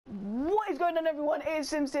going on, everyone? It's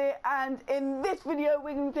Sims here, and in this video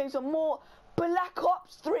we're going to be playing some more Black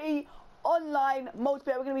Ops 3 online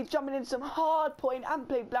multiplayer. We're going to be jumping into some hard point. I haven't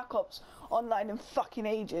played Black Ops online in fucking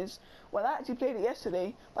ages. Well, I actually played it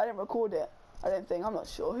yesterday, but I didn't record it. I don't think. I'm not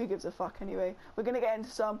sure. Who gives a fuck anyway? We're going to get into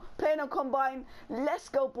some playing on Combine. Let's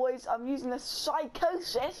go, boys. I'm using the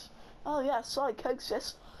Psychosis. Oh yeah,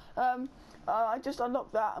 Psychosis. I just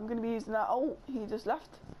unlocked that. I'm going to be using that. Oh, he just left.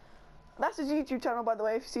 That's his YouTube channel, by the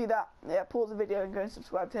way. If you see that, yeah, pause the video and go and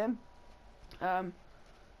subscribe to him.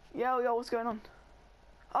 Yo, what's going on?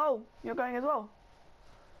 Oh, you're going as well.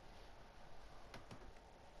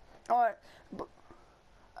 Alright, but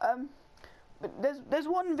there's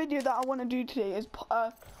one video that I want to do today. Is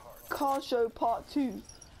car show part 2,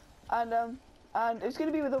 and it's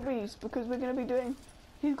going to be with Reese, because we're going to be doing.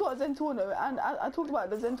 He's got a Zentorno, and I talked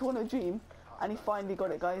about the Zentorno dream, and he finally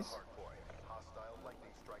got it, guys.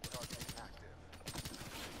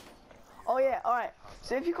 Oh yeah, alright.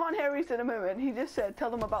 So if you can't hear Reese at the moment, he just said tell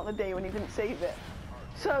them about the day when he didn't save it.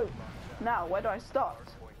 So now where do I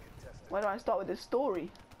start? Where do I start with this story?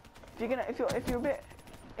 If you're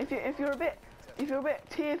a bit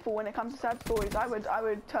tearful when it comes to sad stories, I would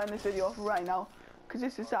turn this video off right now, because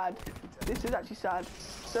this is sad. This is actually sad.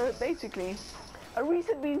 So basically, Reese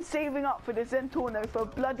had been saving up for this Zentorno for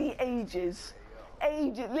bloody ages.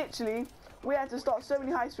 Literally. We had to start so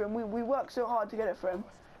many heists for him. We worked so hard to get it for him.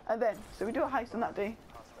 And then, so we do a heist on that day.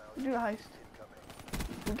 We do a heist.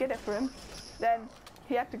 We get it for him. Then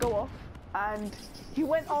he had to go off, and he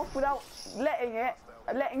went off without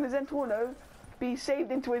letting the Zentorno be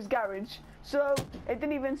saved into his garage. So it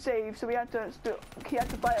didn't even save. So he had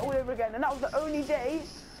to buy it all over again. And that was the only day.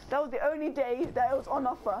 That was the only day that it was on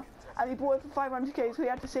offer. And he bought it for 500k. So he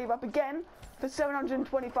had to save up again for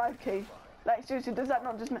 725k. Like seriously, does that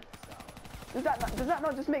not just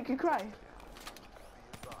make you cry?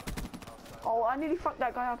 Oh, I nearly fucked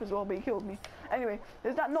that guy up as well, but he killed me. Anyway,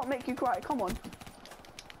 does that not make you cry? Come on.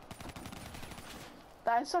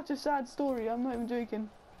 That is such a sad story, I'm not even joking.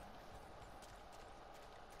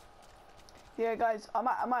 Yeah, guys, I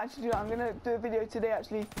might actually do that. I'm going to do a video today,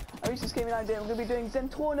 actually. I just came in an idea. I'm going to be doing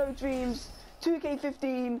Zentorno Dreams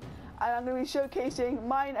 2K15, and I'm going to be showcasing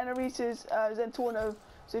mine and Arise's Zentorno.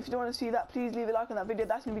 So if you don't want to see that, please leave a like on that video.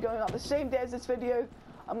 That's going to be going up the same day as this video.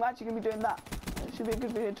 I'm actually going to be doing that. It should be a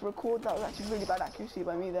good video to record. That was actually really bad accuracy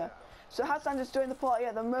by me there. So Hassan just joined the party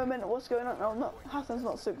at the moment. What's going on? No, not Hassan's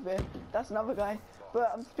not Sukvir. That's another guy.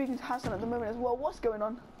 But I'm speaking to Hassan at the moment as well. What's going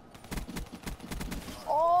on?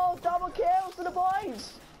 Oh, double kills for the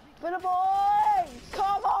boys! For the boys!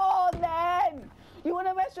 Come on then! You want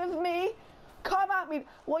to mess with me? Come at me.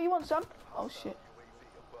 What, you want some? Oh shit.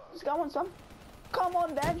 This guy wants some. Come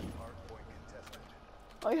on then.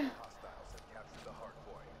 Oh yeah.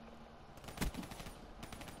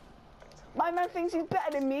 My man thinks he's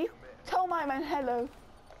better than me. Tell my man hello.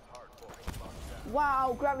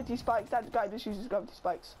 Wow, gravity spikes. That guy just uses gravity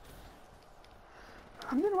spikes.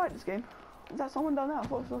 I'm doing right this game. Is that someone down there? I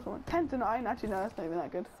thought I saw someone. 10 to 9. Actually, no, that's not even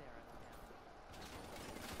that good.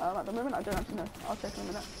 At the moment, I don't actually know. I'll check in a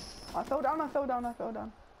minute. I fell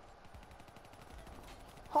down.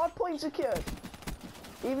 Hard point secured.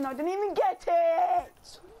 Even though I didn't even get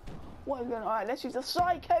it. What is going on? Alright, let's use the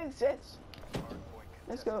Psychosis.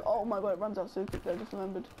 Let's go. Oh my god, it runs out so quickly, I just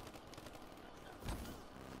remembered.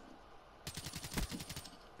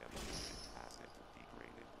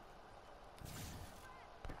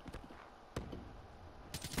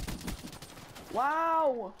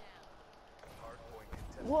 Wow!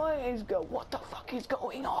 What the fuck is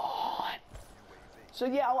going on? So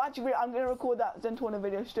yeah, I'm gonna record that Zentorno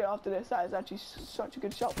video straight after this. That is actually such a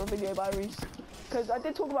good shot for a video by Reese. Because I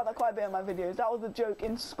did talk about that quite a bit in my videos. That was a joke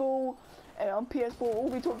in school and on PS4. All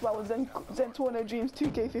we talked about was Zentorno Dreams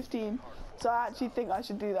 2K15. So I actually think I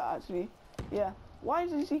should do that actually. Yeah. Why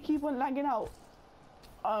does he keep on lagging out?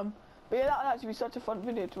 But yeah, that would actually be such a fun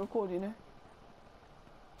video to record, you know.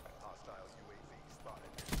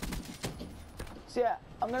 So yeah,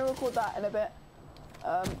 I'm gonna record that in a bit.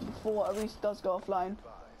 Before Reese does go offline.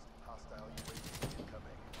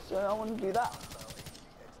 So I want to do that.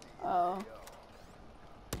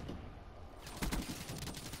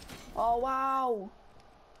 Oh wow!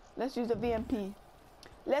 Let's use the VMP.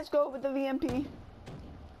 Let's go with the VMP.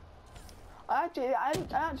 I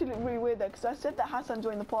actually look really weird there, because I said that Hassan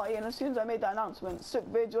joined the party, and as soon as I made that announcement,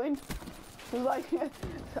 Sukvir joined. It was like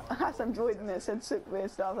Hassan joined and it said Sukvir,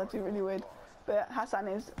 so that was actually really weird. But Hassan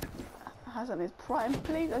is prime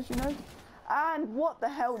plate, as you know. And what the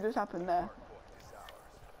hell just happened there?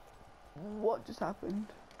 What just happened?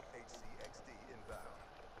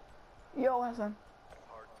 Yo, Hassan.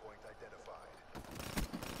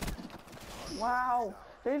 Wow.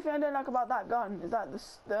 The only thing I don't like about that gun is that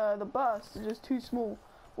the burst is just too small.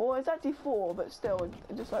 Well, it's actually 4, but still,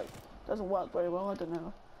 it just like doesn't work very well. I don't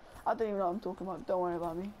know. I don't even know what I'm talking about. Don't worry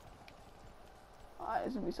about me. Alright,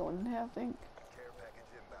 there's gonna be someone in here, I think. Care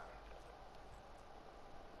package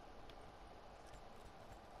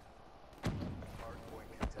inbound. Hardpoint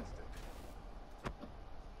contested.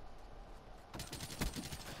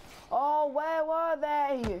 Oh, where were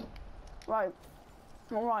they? Right.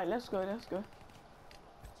 Alright, let's go, let's go.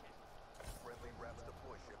 Friendly RAPS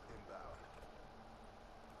deploy ship inbound.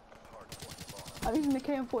 Hardpoint lost. I'm using the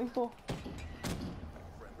KM44. Friendly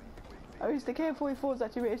UAV. I used the KM44 is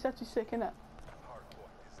actually, it's actually sick, innit?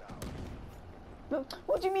 Hardpoint is out. Look,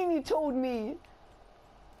 what do you mean you told me?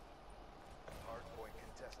 Hardpoint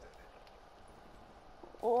contested.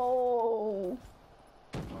 Oh.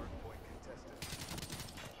 Hardpoint contested.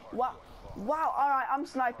 Wow. Wow, alright, I'm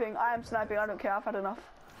sniping. I am sniping. I don't care. I've had enough.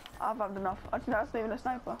 I've had enough. Actually, that's not even a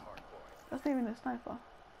sniper. That's not even a sniper.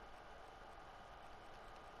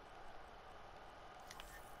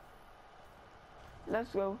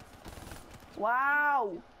 Let's go.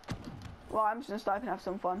 Wow. Well, I'm just gonna snipe and have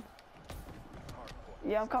some fun.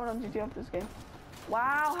 Yeah, I'm coming on GT after this game.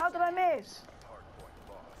 Wow, how did I miss? Hardpoint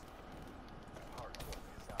lost.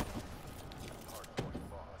 Hardpoint is out.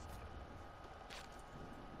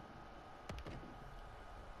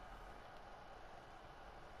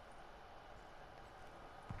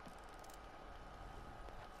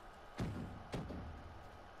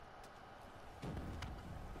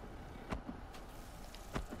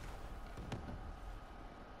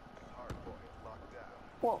 Hardpoint lost. Hardpoint locked down.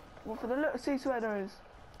 What? What for the little see where there is?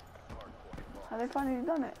 Hardpoint lost. Have they finally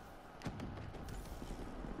done it?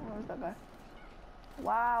 Where is that guy?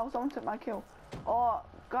 Wow, someone took my kill. Oh,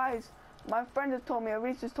 guys, my friend has told me,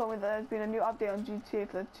 Reese has told me that there's been a new update on GTA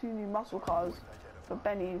for the 2 new muscle cars for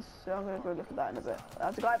Benny's. So I'm gonna go look at that in a bit.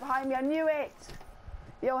 There's a guy behind me, I knew it!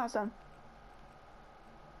 Yo, Hassan.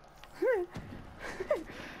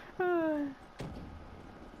 Hardpoint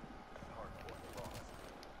lost.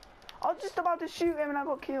 I was just about to shoot him and I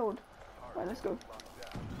got killed. Right, let's go. Locked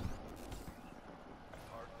down.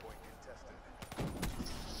 Hardpoint contested.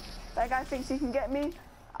 That guy thinks he can get me.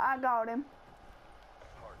 I got him.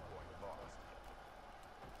 Hardpoint lost.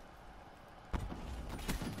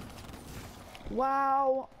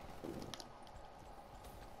 Wow.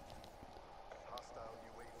 Hostile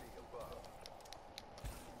UAV above.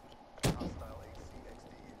 Hostile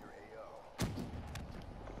HCXD in your AO.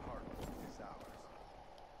 Hardpoint is ours.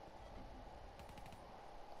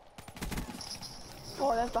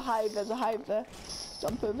 Oh, there's the hive. There's a hive there.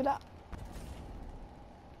 Jump over that.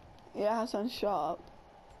 Yeah, Hassan, shut up.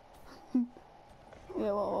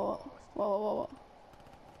 Yeah, what? Hardpoint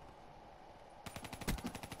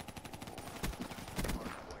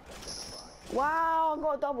identified. Wow, I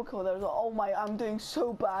got a double kill there. Oh my, I'm doing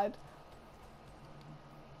so bad.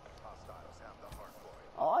 Hostiles have the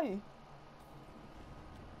hardpoint. Aye.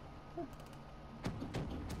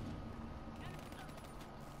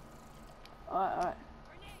 Alright.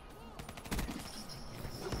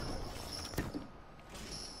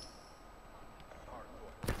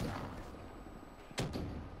 Hardpoint is ours.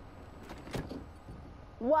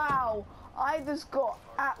 Wow, I just got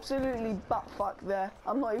absolutely butt fucked there.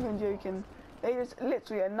 I'm not even joking. They just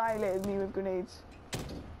literally annihilated me with grenades.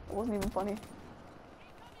 It wasn't even funny.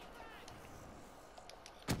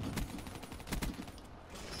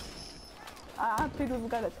 I played with a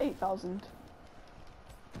guy that's 8,000.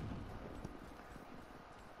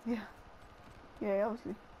 Yeah. Yeah,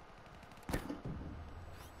 obviously.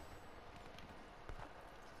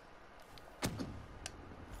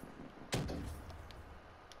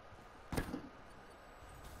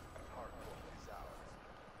 Hardpoint is ours.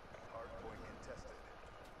 Hardpoint contested.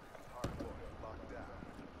 Hardpoint locked down.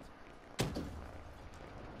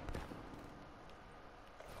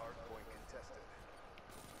 Hardpoint contested.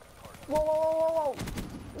 Whoa.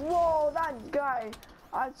 Whoa, that guy.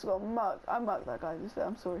 I just got mugged. I mugged that guy just there.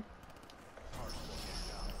 I'm sorry. Hardpoint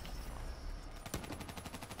is ours.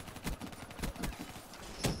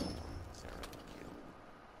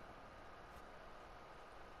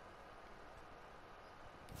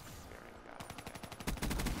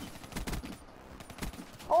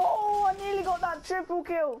 Oh, I nearly got that triple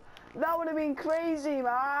kill. That would have been crazy,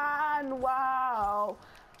 man. Wow.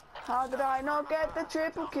 How did I not get the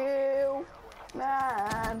triple kill?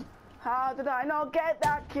 Man, how did I not get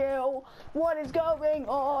that kill? What is going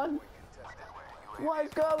on? What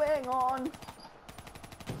is going on?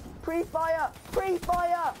 Pre-fire!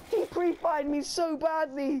 Pre-fire! He pre-fired me so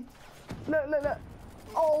badly. Look.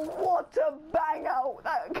 Oh, what a bang out,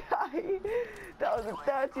 that guy. That was the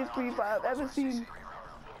dirtiest free fire I've ever seen.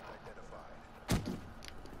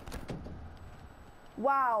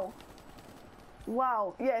 Wow.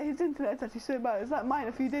 Wow. Yeah, his internet's actually so bad. It's like mine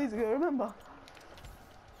a few days ago, remember?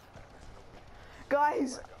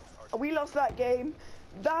 Guys, we lost that game.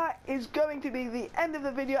 That is going to be the end of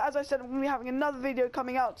the video. As I said, I'm going to be having another video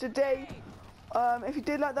coming out today. If you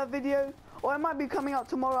did like that video, or it might be coming out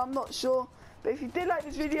tomorrow, I'm not sure. But if you did like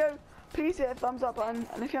this video, please hit a thumbs up button.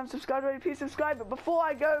 And if you haven't subscribed already, please subscribe. But before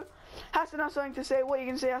I go, Hassan has something to say. What are you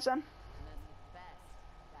going to say, Hassan?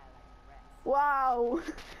 Wow.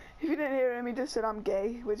 If you didn't hear him, he just said I'm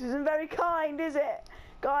gay, which isn't very kind, is it?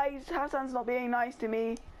 Guys, Hassan's not being nice to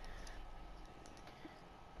me.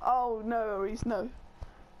 Oh, no worries, no.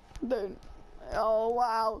 Don't. Oh,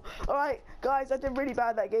 wow. Alright, guys, I did really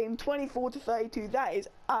bad that game. 24-32. That is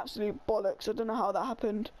absolute bollocks. I don't know how that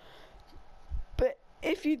happened. But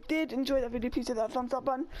if you did enjoy that video, please hit that thumbs up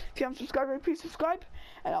button. If you haven't subscribed already, please subscribe.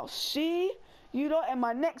 And I'll see you lot in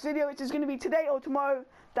my next video, which is going to be today or tomorrow.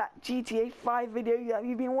 That GTA 5 video that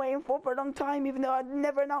you've been waiting for a long time, even though I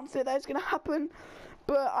never announced it that it's going to happen.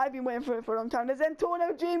 But I've been waiting for it for a long time. The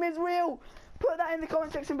Zentorno dream is real. Put that in the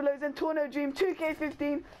comment section below. Zentorno dream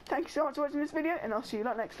 2K15. Thank you so much for watching this video, and I'll see you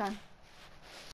lot next time.